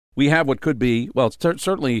We have what could be, well, it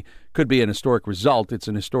certainly could be an historic result. It's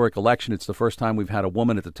an historic election. It's the first time we've had a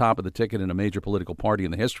woman at the top of the ticket in a major political party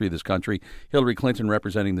in the history of this country, Hillary Clinton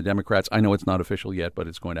representing the Democrats. I know it's not official yet, but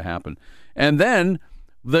it's going to happen. And then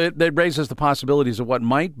that raises the possibilities of what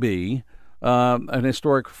might be an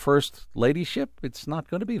historic first ladyship. It's not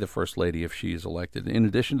going to be the first lady if she is elected. In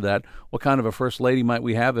addition to that, what kind of a first lady might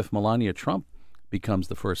we have if Melania Trump becomes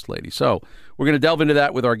the first lady? So we're going to delve into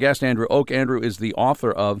that with our guest, Andrew Oak. Andrew is the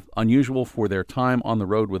author of Unusual for Their Time on the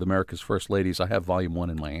Road with America's First Ladies. I have volume 1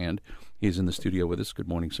 in my hand. He's in the studio with us. Good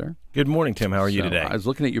morning, sir. Good morning, Tim. How are you today? I was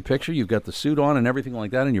looking at your picture. You've got the suit on and everything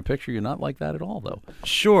like that in your picture. You're not like that at all, though.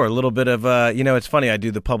 Sure. A little bit of, it's funny. I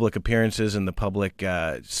do the public appearances and the public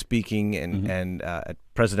speaking and at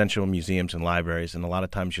presidential museums and libraries, and a lot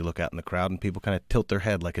of times you look out in the crowd and people kind of tilt their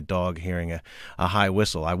head like a dog hearing a high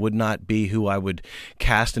whistle. I would not be who I would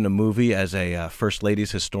cast in a movie as a First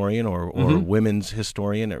Ladies historian or women's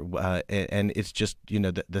historian. And it's just,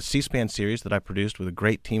 the C-SPAN series that I produced with a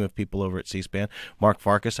great team of people over at C-SPAN. Mark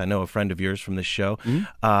Farkas, I know a friend of yours from this show.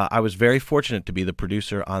 I was very fortunate to be the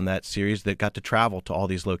producer on that series that got to travel to all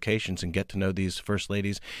these locations and get to know these First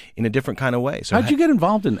Ladies in a different kind of way. So how'd you get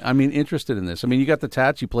involved interested in this? I mean, you got the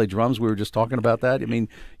tats, you play drums. We were just talking about that. I mean,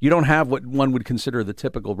 you don't have what one would consider the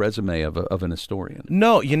typical resume of an historian.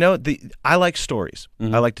 No, I like stories.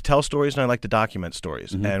 I like to tell stories and I like to document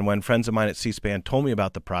stories. And when friends of mine at C-SPAN told me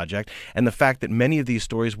about the project and the fact that many of these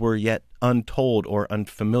stories were yet untold or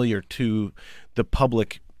unfamiliar to the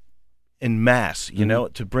public en masse,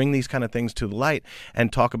 to bring these kind of things to the light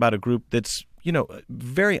and talk about a group that's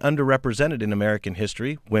very underrepresented in American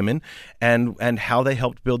history, women, and how they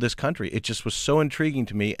helped build this country. It just was so intriguing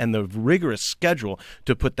to me, and the rigorous schedule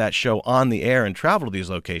to put that show on the air and travel to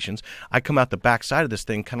these locations. I come out the backside of this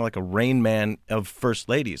thing kind of like a Rain Man of First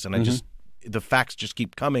Ladies, and the facts just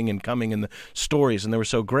keep coming and coming, and the stories, and they were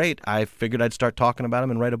so great, I figured I'd start talking about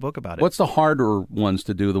them and write a book about it. What's the harder ones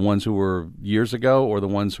to do, the ones who were years ago or the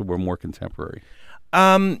ones who were more contemporary?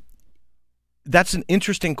 That's an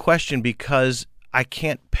interesting question because I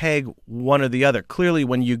can't peg one or the other. Clearly,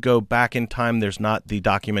 when you go back in time, there's not the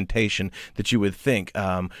documentation that you would think.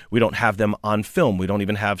 We don't have them on film. We don't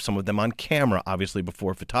even have some of them on camera, obviously,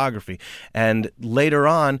 before photography. And later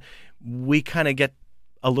on, we kind of get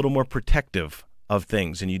a little more protective of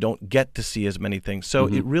things, and you don't get to see as many things. So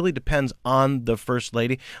it really depends on the First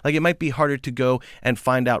Lady. Like, it might be harder to go and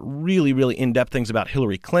find out really, really in-depth things about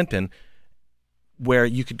Hillary Clinton, where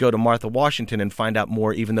you could go to Martha Washington and find out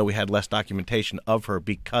more, even though we had less documentation of her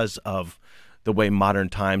because of the way modern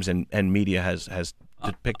times and media has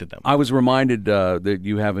depicted them. I was reminded that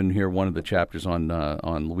you have in here one of the chapters on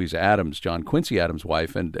Louisa Adams, John Quincy Adams'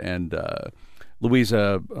 wife, and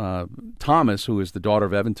Louisa Thomas, who is the daughter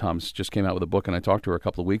of Evan Thomas, just came out with a book, and I talked to her a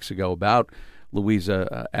couple of weeks ago about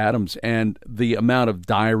Louisa Adams and the amount of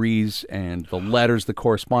diaries and the letters, the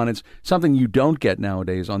correspondence, something you don't get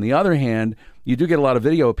nowadays. On the other hand, you do get a lot of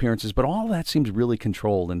video appearances, but all that seems really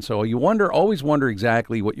controlled. And so you always wonder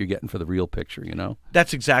exactly what you're getting for the real picture,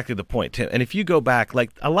 That's exactly the point, Tim. And if you go back,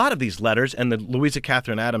 like a lot of these letters, and the Louisa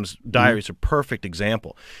Catherine Adams diaries are a perfect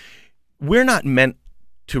example, we're not meant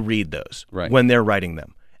to read those when they're writing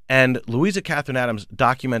them. And Louisa Catherine Adams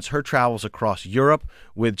documents her travels across Europe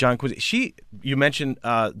with John Quincy. You mentioned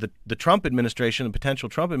the Trump administration, the potential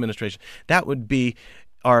Trump administration. That would be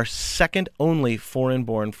our second only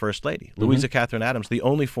foreign-born First Lady. Louisa Catherine Adams, the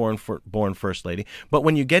only foreign-born First Lady. But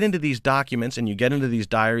when you get into these documents and you get into these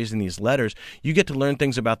diaries and these letters, you get to learn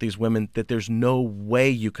things about these women that there's no way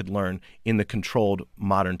you could learn in the controlled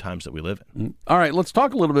modern times that we live in. All right, let's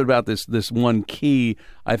talk a little bit about this one key,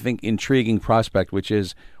 I think, intriguing prospect, which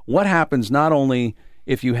is what happens not only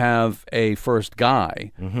if you have a first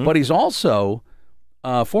guy, but he's also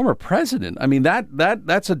former president. I mean,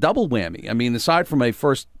 that's a double whammy. I mean, aside from a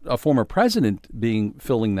former president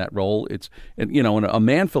filling that role, it's a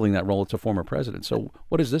man filling that role, it's a former president. So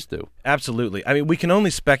what does this do? Absolutely. I mean, we can only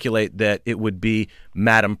speculate that it would be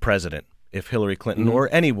Madam President if Hillary Clinton or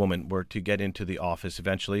any woman were to get into the office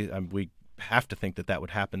eventually. We have to think that would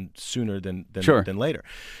happen sooner than later.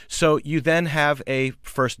 So you then have a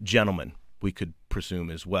first gentleman, we could presume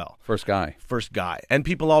as well. First guy. And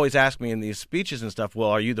people always ask me in these speeches and stuff, well,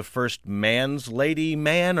 are you the first man's lady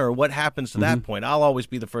man, or what happens to that point? I'll always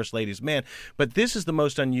be the first lady's man. But this is the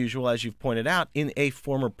most unusual, as you've pointed out, in a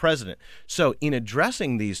former president. So in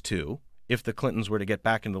addressing these two, if the Clintons were to get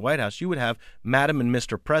back into the White House, you would have Madam and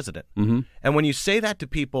Mr. President. And when you say that to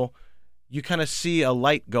people, you kind of see a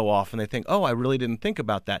light go off and they think, oh, I really didn't think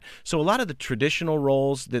about that. So a lot of the traditional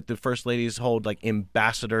roles that the first ladies hold, like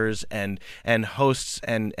ambassadors and hosts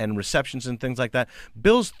and receptions and things like that,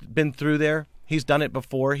 Bill's been through there. He's done it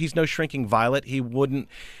before. He's no shrinking violet. He wouldn't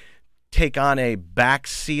take on a back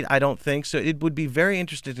seat, I don't think. So it would be very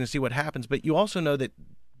interesting to see what happens. But you also know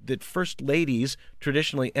that first ladies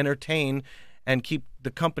traditionally entertain and keep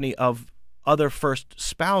the company of other first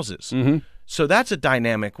spouses. Mm-hmm. So that's a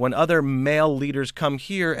dynamic when other male leaders come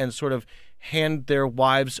here and sort of hand their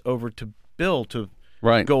wives over to Bill to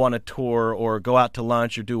go on a tour or go out to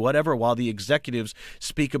lunch or do whatever while the executives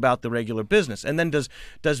speak about the regular business. And then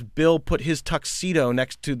does Bill put his tuxedo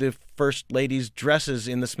next to the first lady's dresses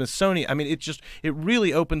in the Smithsonian? I mean, it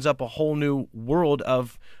really opens up a whole new world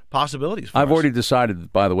of possibilities for us. I've already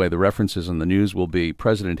decided, by the way, the references in the news will be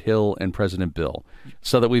President Hill and President Bill,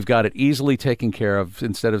 so that we've got it easily taken care of.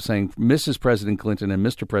 Instead of saying Mrs. President Clinton and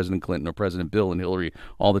Mr. President Clinton or President Bill and Hillary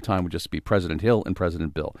all the time, would just be President Hill and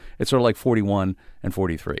President Bill. It's sort of like 41 and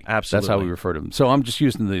 43. Absolutely. That's how we refer to them. So I'm just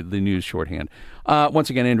using the news shorthand. Once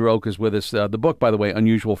again, Andrew Oak is with us. The book, by the way,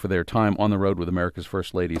 unusual for their time, On the Road with America's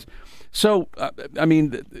First Ladies. So, I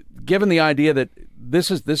mean, given the idea that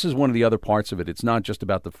this is one of the other parts of it, it's not just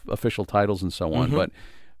about the official titles and so on, Mm-hmm. but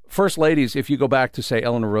first ladies, if you go back to, say,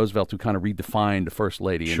 Eleanor Roosevelt, who kind of redefined the first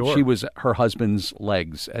lady, and Sure. she was her husband's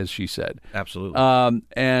legs, as she said. Absolutely.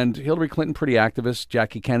 And Hillary Clinton, pretty activist,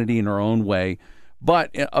 Jackie Kennedy in her own way, but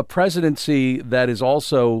a presidency that is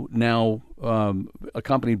also now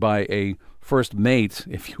accompanied by a first mate,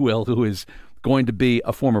 if you will, who is going to be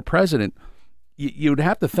a former president. You'd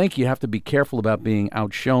have to think you have to be careful about being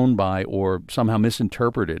outshone by or somehow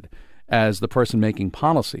misinterpreted as the person making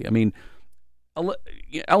policy. I mean,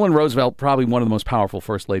 Ellen Roosevelt, probably one of the most powerful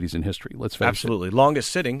first ladies in history. Let's face it. Absolutely.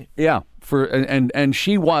 Longest sitting. Yeah. And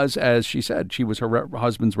she was, as she said, she was her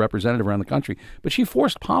husband's representative around the country, but she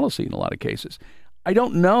forced policy in a lot of cases. I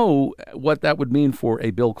don't know what that would mean for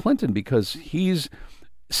a Bill Clinton, because he's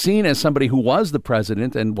seen as somebody who was the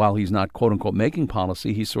president, and while he's not quote unquote making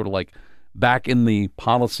policy, he's sort of like back in the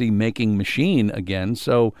policy-making machine again.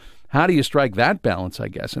 So how do you strike that balance, I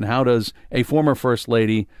guess? And how does a former first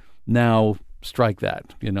lady now strike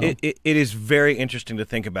that, you know? It is very interesting to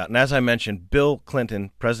think about. And as I mentioned, Bill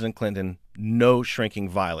Clinton, President Clinton, no shrinking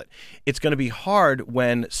violet. It's going to be hard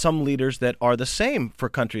when some leaders that are the same for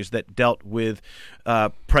countries that dealt with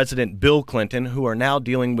President Bill Clinton, who are now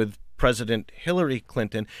dealing with President Hillary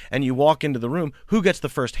Clinton, and you walk into the room, who gets the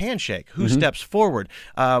first handshake? Who steps forward?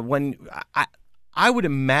 When I would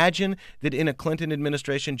imagine that in a Clinton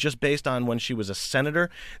administration, just based on when she was a senator,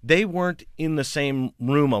 they weren't in the same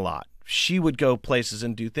room a lot. She would go places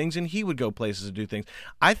and do things, and he would go places and do things.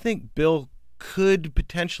 I think Bill could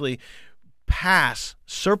potentially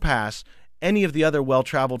surpass any of the other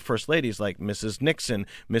well-traveled first ladies like Mrs. Nixon,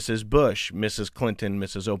 Mrs. Bush, Mrs. Clinton,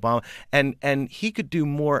 Mrs. Obama, and he could do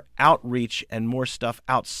more outreach and more stuff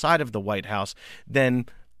outside of the White House than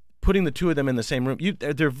putting the two of them in the same room.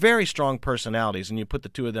 They're very strong personalities, and you put the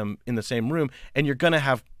two of them in the same room, and you're going to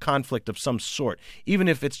have conflict of some sort, even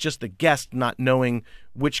if it's just the guest not knowing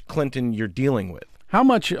which Clinton you're dealing with. How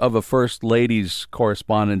much of a first lady's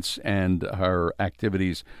correspondence and her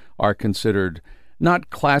activities are considered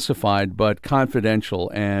not classified, but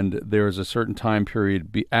confidential, and there is a certain time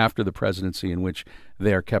period after the presidency in which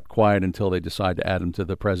they are kept quiet until they decide to add them to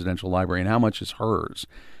the presidential library, and how much is hers?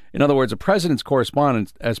 In other words, a president's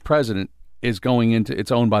correspondence as president is going into,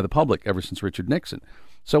 it's owned by the public ever since Richard Nixon.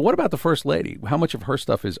 So what about the first lady? How much of her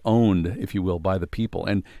stuff is owned, if you will, by the people?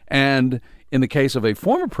 And in the case of a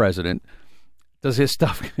former president, does his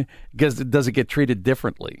stuff, does it get treated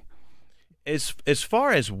differently? As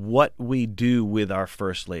far as what we do with our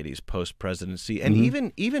first ladies post-presidency and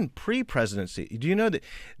even pre-presidency, do you know that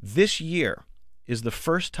this year is the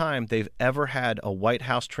first time they've ever had a White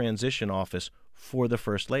House transition office for the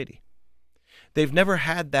first lady? They've never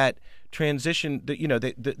had that transition.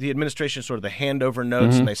 The administration sort of the handover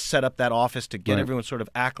notes, and they set up that office to get everyone sort of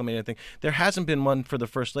acclimated and thing. There hasn't been one for the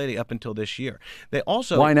first lady up until this year. They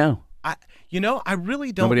also Why now? I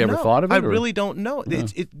really don't know. Nobody ever thought of it? I really don't know.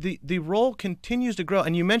 The role continues to grow.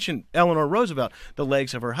 And you mentioned Eleanor Roosevelt, the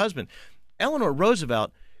legs of her husband. Eleanor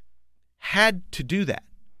Roosevelt had to do that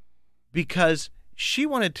because she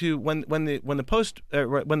wanted to when the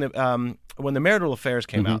marital affairs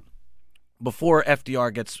came out before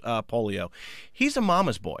FDR gets polio. He's a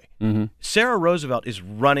mama's boy. Sarah Roosevelt is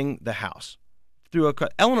running the house.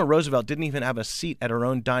 Eleanor Roosevelt didn't even have a seat at her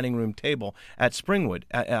own dining room table at Springwood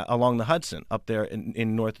along the Hudson up there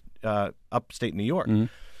in upstate New York.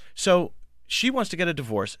 So she wants to get a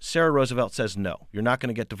divorce. Sarah Roosevelt says, no, you're not going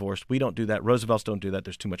to get divorced. We don't do that. Roosevelts don't do that.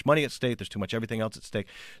 There's too much money at stake. There's too much everything else at stake.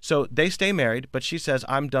 So they stay married, but she says,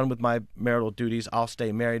 I'm done with my marital duties. I'll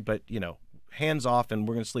stay married, but, hands off, and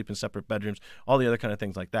we're going to sleep in separate bedrooms, all the other kind of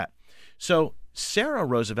things like that. So Sarah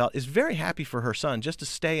Roosevelt is very happy for her son just to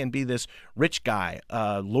stay and be this rich guy,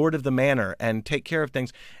 lord of the manor, and take care of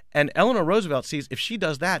things. And Eleanor Roosevelt sees if she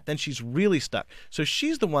does that, then she's really stuck. So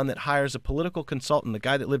she's the one that hires a political consultant, the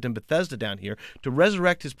guy that lived in Bethesda down here, to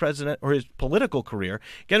resurrect his president or his political career,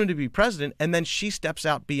 get him to be president, and then she steps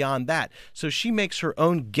out beyond that. So she makes her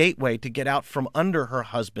own gateway to get out from under her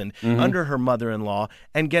husband, under her mother-in-law,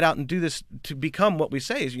 and get out and do this to become what we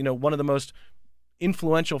say is, one of the most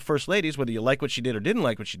influential first ladies, whether you like what she did or didn't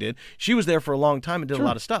like what she did. She was there for a long time and did a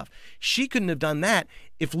lot of stuff. She couldn't have done that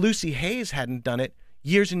if Lucy Hayes hadn't done it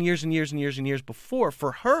years and years and years and years and years before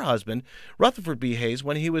for her husband, Rutherford B. Hayes,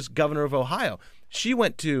 when he was governor of Ohio. She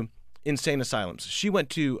went to insane asylums. She went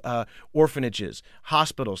to orphanages,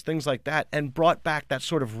 hospitals, things like that, and brought back that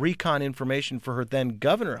sort of recon information for her then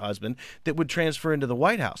governor husband that would transfer into the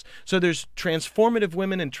White House. So there's transformative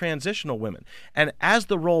women and transitional women. And as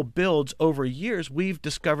the role builds over years, we've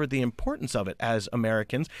discovered the importance of it as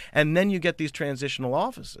Americans, and then you get these transitional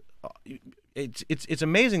offices. It's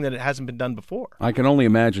amazing that it hasn't been done before. I can only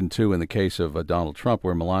imagine, too, in the case of Donald Trump,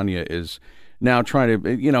 where Melania is now trying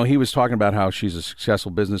to, he was talking about how she's a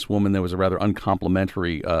successful businesswoman. There was a rather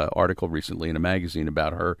uncomplimentary article recently in a magazine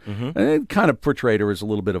about her. And it kind of portrayed her as a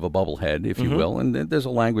little bit of a bubblehead, if you will. And there's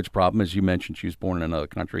a language problem. As you mentioned, she was born in another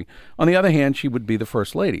country. On the other hand, she would be the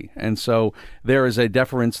first lady. And so there is a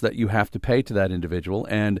deference that you have to pay to that individual.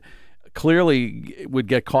 And clearly would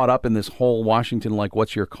get caught up in this whole Washington, like,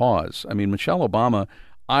 what's your cause? I mean, Michelle Obama,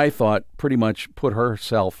 I thought, pretty much put her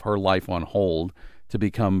life on hold to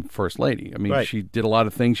become first lady. I mean, she did a lot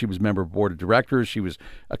of things. She was member of board of directors. She was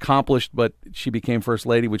accomplished, but she became first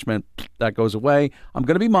lady, which meant that goes away. I'm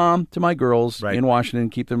going to be mom to my girls in Washington,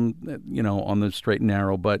 keep them, on the straight and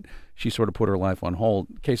narrow, but she sort of put her life on hold.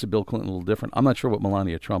 Case of Bill Clinton, a little different. I'm not sure what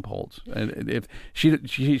Melania Trump holds. And if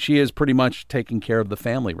she is pretty much taking care of the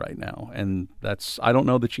family right now, and I don't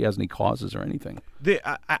know that she has any causes or anything.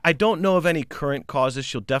 I don't know of any current causes.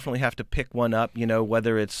 She'll definitely have to pick one up,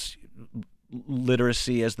 whether it's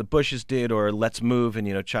literacy as the Bushes did, or let's move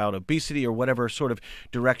and child obesity, or whatever sort of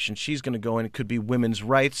direction she's going to go in. It could be women's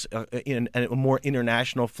rights in a more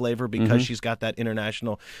international flavor because she's got that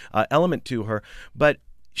international element to her. But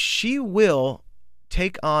she will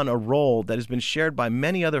take on a role that has been shared by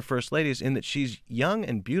many other first ladies in that she's young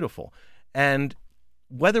and beautiful. And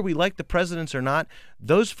whether we like the presidents or not,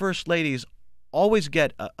 those first ladies always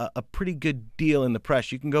get a pretty good deal in the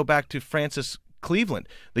press. You can go back to Frances Cleveland,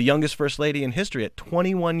 the youngest first lady in history, at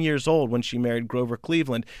 21 years old when she married Grover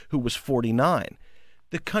Cleveland, who was 49.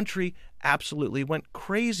 The country absolutely went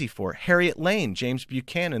crazy for her. Harriet Lane, James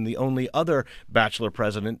Buchanan, the only other bachelor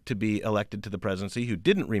president to be elected to the presidency who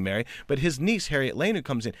didn't remarry, but his niece, Harriet Lane, who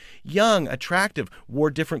comes in, young, attractive, wore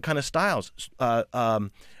different kind of styles,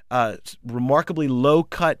 remarkably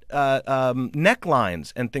low-cut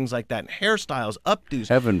necklines and things like that, and hairstyles, updos.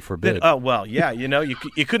 Heaven forbid.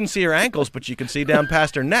 You couldn't see her ankles, but you could see down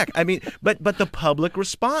past her neck. I mean, but the public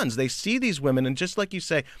responds. They see these women, and just like you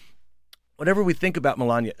say, whatever we think about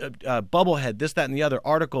Melania, bubblehead, this, that, and the other,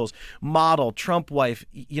 articles, model, Trump wife,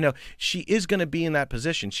 she is going to be in that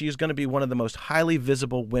position. She is going to be one of the most highly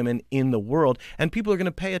visible women in the world, and people are going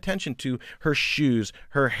to pay attention to her shoes,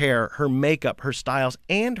 her hair, her makeup, her styles,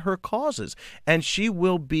 and her causes. And she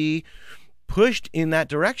will be pushed in that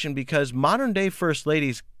direction because modern-day first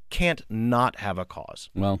ladies can't not have a cause.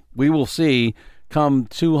 Well, we will see come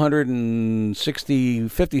 56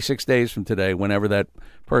 days from today, whenever that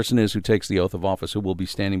person is who takes the oath of office, who will be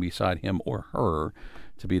standing beside him or her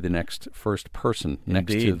to be the next first person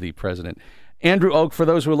next to the president. Andrew Oak, for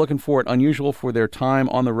those who are looking for it, unusual for their time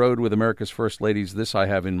on the road with America's First Ladies. This I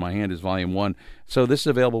have in my hand is Volume 1. So this is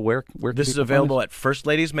available where? This is available at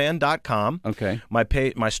firstladiesman.com. Okay.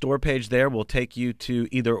 My store page there will take you to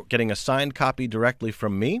either getting a signed copy directly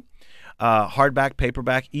from me, hardback,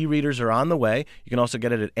 paperback, e-readers are on the way. You can also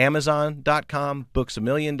get it at Amazon.com,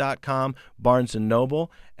 Booksamillion.com, Barnes &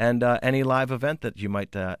 Noble, and any live event that you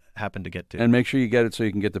might happen to get to. And make sure you get it so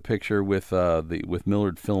you can get the picture with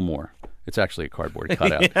Millard Fillmore. It's actually a cardboard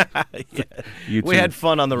cutout. We had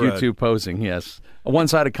fun on the road. You two posing, yes. A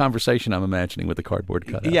one-sided conversation, I'm imagining, with the cardboard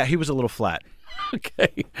cutout. Yeah, he was a little flat.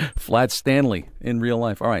 Okay. Flat Stanley in real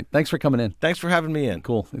life. All right. Thanks for coming in. Thanks for having me in.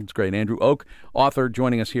 Cool. It's great. Andrew Oak, author,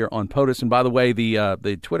 joining us here on POTUS. And by the way,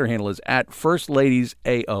 the Twitter handle is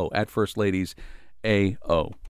 @FirstLadiesAO, @FirstLadiesAO.